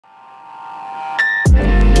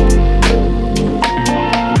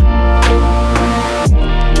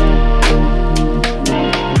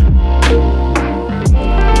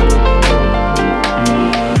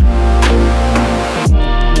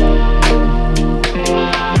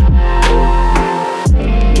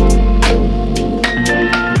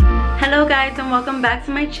welcome back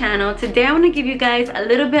to my channel. Today I want to give you guys a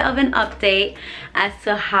little bit of an update as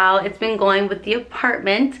to how it's been going with the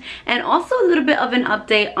apartment, and also a little bit of an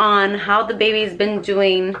update on how the baby's been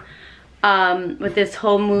doing with this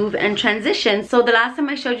whole move and transition. So the last time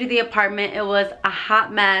I showed you the apartment, it was a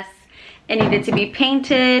hot mess. It needed to be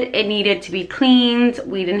painted, it needed to be cleaned,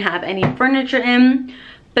 we didn't have any furniture in,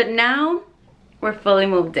 but now we're fully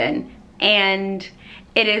moved in and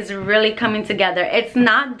it is really coming together. It's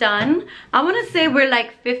not done. I want to say we're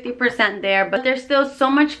like 50% there, but there's still so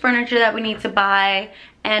much furniture that we need to buy,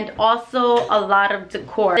 and also a lot of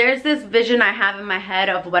decor. There's this vision I have in my head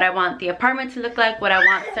of what I want the apartment to look like, what I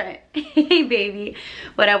want certain hey baby,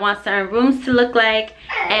 what I want certain rooms to look like,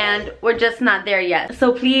 and we're just not there yet.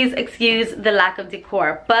 So please excuse the lack of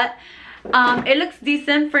decor, but it looks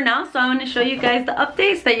decent for now. So I want to show you guys the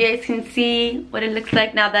updates that you guys can see what it looks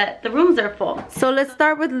like now that the rooms are full. So let's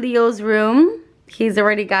start with Leo's room. He's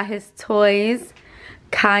already got his toys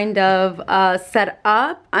kind of set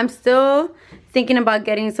up. I'm still thinking about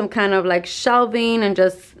getting some kind of like shelving and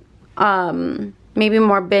just maybe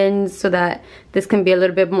more bins so that this can be a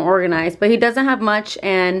little bit more organized, but he doesn't have much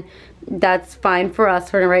and that's fine for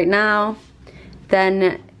us for right now.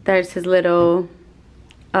 Then there's his little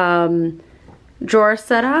drawer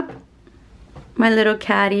setup, my little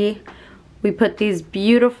caddy. We put these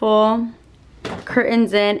beautiful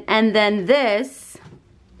curtains in, and then this,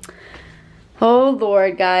 oh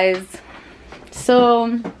Lord guys,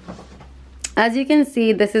 so as you can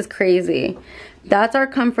see, this is crazy. That's our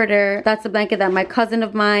comforter. That's a blanket that my cousin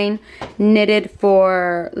of mine knitted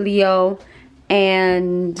for Leo,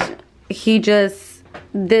 and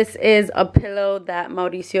this is a pillow that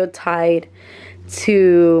Mauricio tied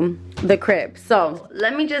to the crib. So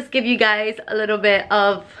let me just give you guys a little bit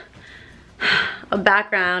of a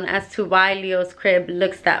background as to why Leo's crib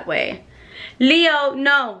looks that way. Leo,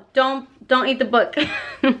 no, don't eat the book.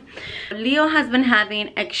 Leo has been having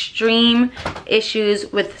extreme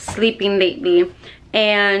issues with sleeping lately,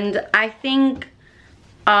 and I think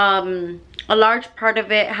a large part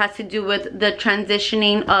of it has to do with the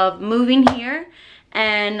transitioning of moving here,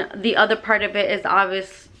 and the other part of it is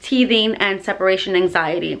obvious teething and separation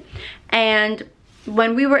anxiety. And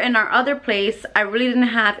when we were in our other place, I really didn't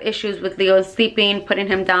have issues with Leo sleeping, putting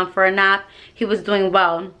him down for a nap. He was doing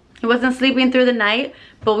well. He wasn't sleeping through the night,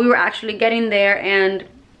 but we were actually getting there, and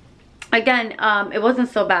again, it wasn't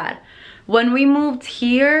so bad. When we moved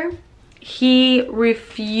here, he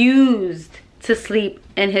refused to sleep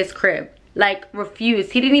in his crib. Like,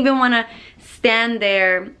 refused. He didn't even want to stand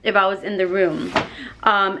there if I was in the room.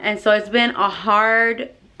 And so it's been a hard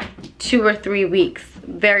 2 or 3 weeks,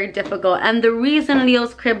 very difficult. And the reason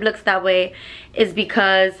Leo's crib looks that way is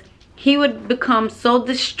because he would become so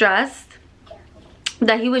distressed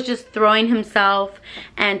that he was just throwing himself,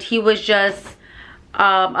 and he was just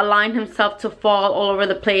allowing himself to fall all over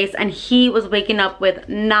the place, and he was waking up with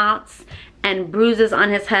knots and bruises on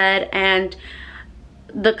his head, and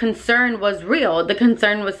the concern was real. The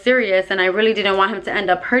concern was serious, and I really didn't want him to end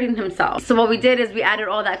up hurting himself. So what we did is we added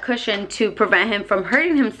all that cushion to prevent him from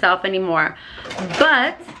hurting himself anymore.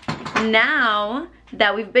 But now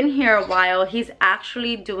that we've been here a while, he's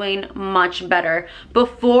actually doing much better.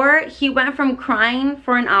 Before, he went from crying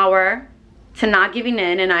for an hour to not giving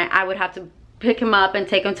in, and I would have to pick him up and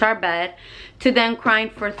take him to our bed, to then crying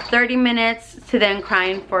for 30 minutes, to then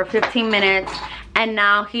crying for 15 minutes, and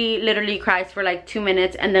now he literally cries for like 2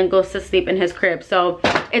 minutes and then goes to sleep in his crib. So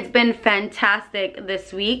it's been fantastic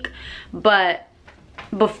this week, but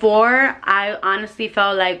before, I honestly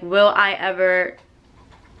felt like, will I ever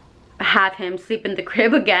have him sleep in the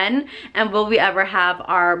crib again, and will we ever have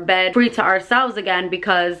our bed free to ourselves again?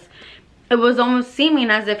 Because it was almost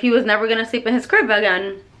seeming as if he was never gonna sleep in his crib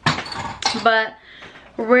again. But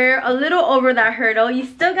we're a little over that hurdle. You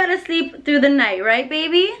still gotta sleep through the night, right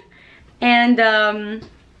baby? And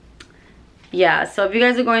yeah, so if you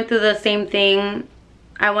guys are going through the same thing,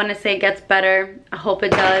 I want to say it gets better. I hope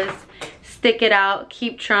it does. Stick it out,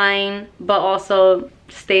 keep trying, but also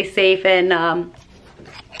stay safe, and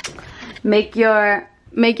make your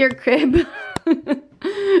crib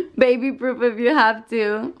baby proof if you have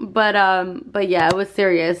to. But yeah, it was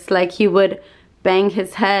serious. Like, he would bang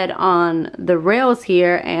his head on the rails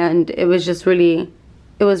here, and it was just really,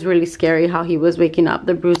 it was really scary how he was waking up.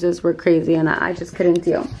 The bruises were crazy, and I just couldn't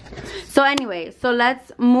deal. So anyway, so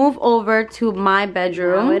let's move over to my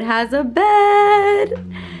bedroom. Oh, it has a bed.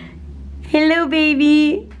 Hello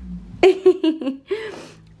baby.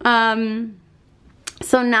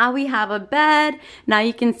 So now we have a bed. Now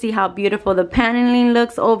you can see how beautiful the paneling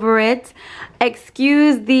looks over it.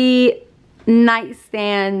 Excuse the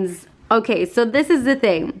nightstands. Okay, so this is the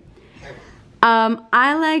thing.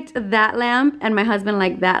 I liked that lamp and my husband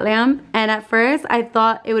liked that lamp, and at first I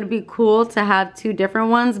thought it would be cool to have two different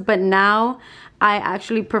ones, but now I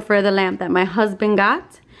actually prefer the lamp that my husband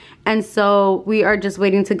got, and so we are just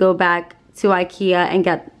waiting to go back to IKEA and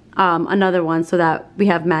get another one so that we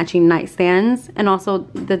have matching nightstands. And also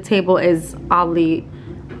the table is oddly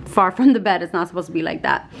far from the bed. It's not supposed to be like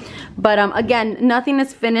that, but again, nothing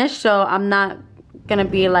is finished, so I'm not gonna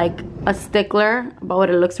be like a stickler about what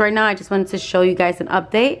it looks right now. I just wanted to show you guys an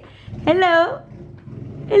update. Hello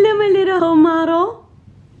my little home model.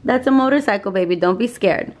 That's a motorcycle, baby, don't be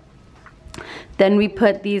scared. Then we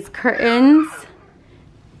put these curtains,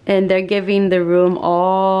 and they're giving the room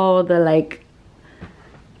all the like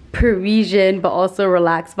Parisian but also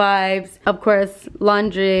relaxed vibes. Of course,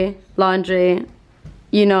 laundry,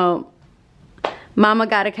 you know, mama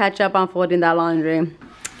gotta catch up on folding that laundry.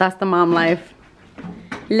 That's the mom life.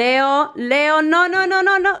 Leo,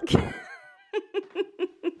 no.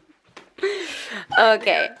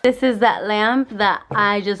 Okay, this is that lamp that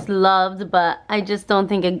I just loved, but I just don't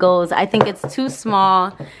think it goes. I think it's too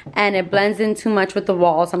small and it blends in too much with the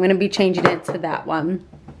wall, so I'm gonna be changing it to that one.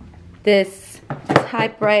 This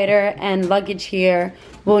typewriter and luggage here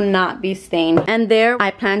will not be stained. And there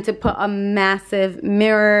I plan to put a massive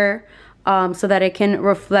mirror so that it can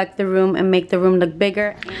reflect the room and make the room look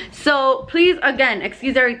bigger. So please, again,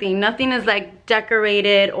 excuse everything. Nothing is like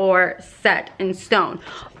decorated or set in stone.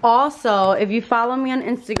 Also, if you follow me on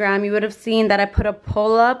Instagram, you would have seen that I put a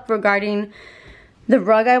poll up regarding the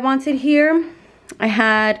rug I wanted here. I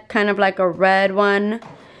had kind of like a red one.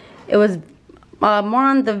 It was more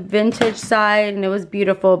on the vintage side and it was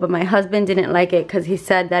beautiful, but my husband didn't like it because he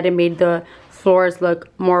said that it made the floors look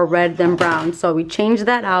more red than brown. So we changed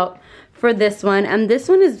that out for this one, and this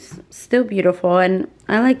one is still beautiful and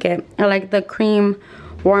I like it. I like the cream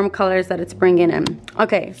warm colors that it's bringing in.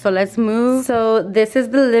 Okay, so let's move. So this is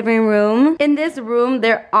the living room. In this room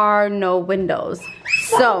there are no windows,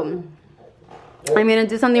 so I'm gonna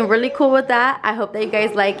do something really cool with that. I hope that you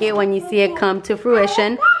guys like it when you see it come to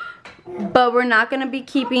fruition. But we're not gonna be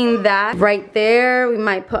keeping that right there. We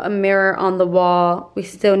might put a mirror on the wall. We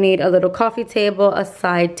still need a little coffee table, a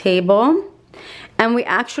side table. And we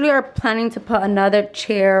actually are planning to put another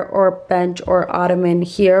chair or bench or ottoman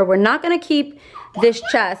here. We're not gonna keep this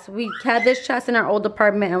chest. We had this chest in our old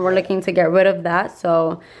apartment and we're looking to get rid of that,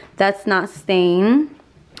 so that's not staying.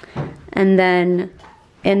 And then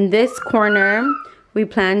in this corner, we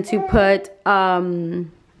plan to put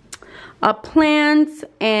a plant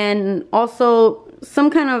and also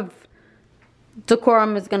some kind of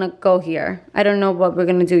decorum is gonna go here. I don't know what we're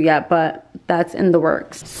gonna do yet, but that's in the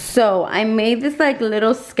works. So I made this like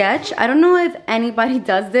little sketch. I don't know if anybody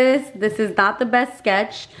does this. This is not the best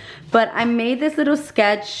sketch, but I made this little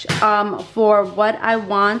sketch for what I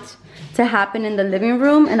want to happen in the living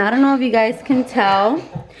room. And I don't know if you guys can tell,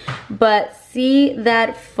 but see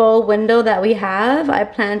that faux window that we have? I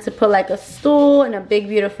plan to put like a stool and a big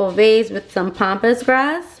beautiful vase with some pampas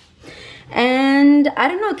grass. And I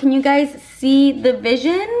don't know, can you guys see the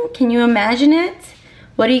vision? Can you imagine it?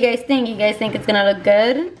 What do you guys think? You guys think it's gonna look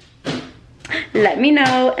good? Let me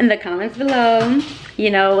know in the comments below.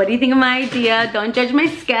 You know, what do you think of my idea? Don't judge my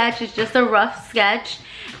sketch, it's just a rough sketch.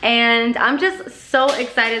 And I'm just so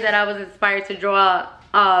excited that I was inspired to draw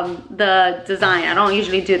the design. I don't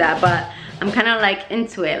usually do that, but I'm kind of like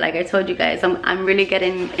into it. Like I told you guys, I'm really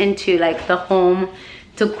getting into like the home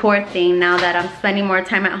decor thing now that I'm spending more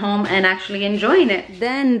time at home and actually enjoying it.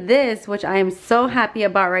 Then this, which I am so happy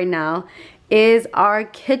about right now, is our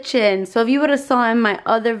kitchen. So if you would have saw in my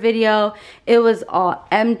other video, it was all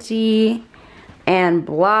empty and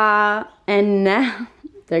blah, and now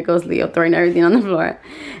there goes Leo throwing everything on the floor.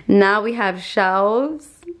 Now we have shelves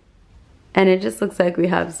and it just looks like we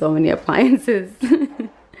have so many appliances.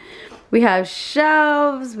 We have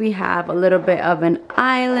shelves, we have a little bit of an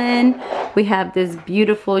island, we have this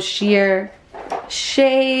beautiful sheer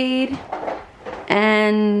shade,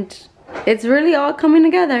 and it's really all coming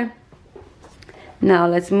together. Now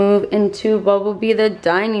let's move into what will be the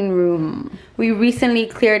dining room. We recently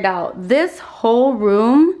cleared out. This whole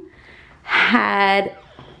room had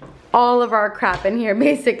all of our crap in here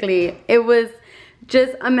basically. It was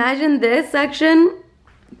just, imagine this section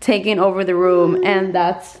taking over the room, and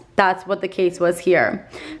that's what the case was here.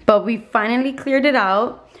 But we finally cleared it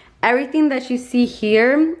out. Everything that you see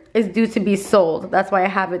here is due to be sold. That's why I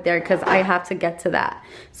have it there, because I have to get to that.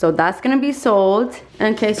 So that's gonna be sold.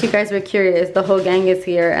 In case you guys were curious, the whole gang is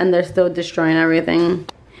here and they're still destroying everything.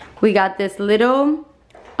 We got this little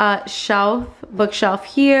bookshelf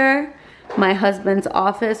here. My husband's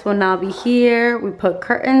office will now be here. We put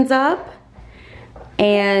curtains up.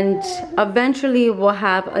 And eventually we'll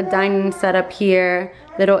have a dining setup here,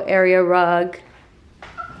 little area rug.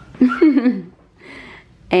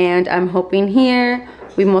 And I'm hoping here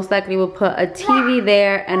we most likely will put a TV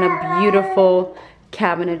there and a beautiful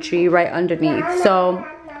cabinetry right underneath. So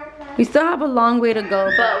we still have a long way to go,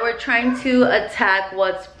 but we're trying to attack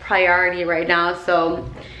what's priority right now. So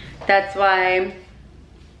that's why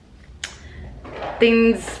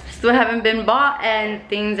things still haven't been bought and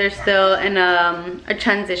things are still in a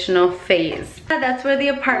transitional phase. That's where the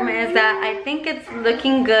apartment is at. I think it's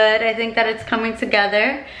looking good. I think that it's coming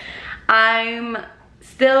together. I'm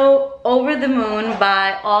still over the moon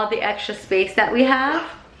by all the extra space that we have.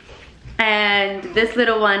 And this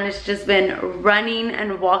little one has just been running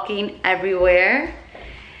and walking everywhere.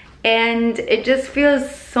 And it just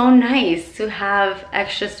feels so nice to have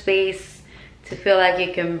extra space, to feel like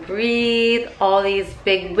you can breathe, all these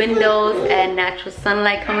big windows and natural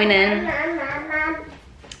sunlight coming in.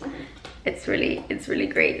 It's really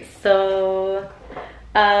great. So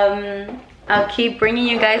I'll keep bringing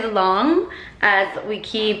you guys along as we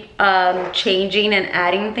keep changing and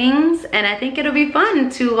adding things, and I think it'll be fun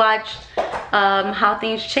to watch how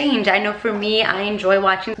things change. I know for me, I enjoy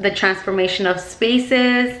watching the transformation of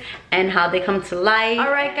spaces and how they come to life.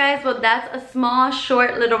 All right guys, well that's a small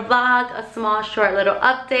short little vlog, a small short little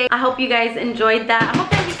update. I hope you guys enjoyed that. I hope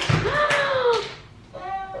that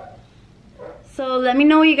So let me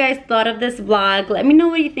know what you guys thought of this vlog. Let me know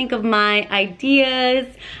what you think of my ideas.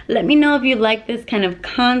 Let me know if you like this kind of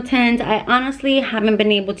content. I honestly haven't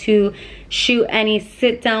been able to shoot any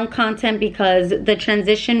sit down content because the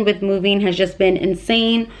transition with moving has just been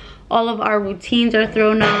insane. All of our routines are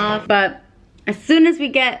thrown off, but as soon as we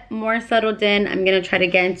get more settled in, I'm gonna try to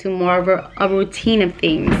get into more of a routine of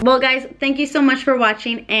things. Well guys, thank you so much for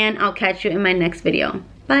watching, and I'll catch you in my next video.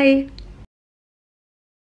 Bye.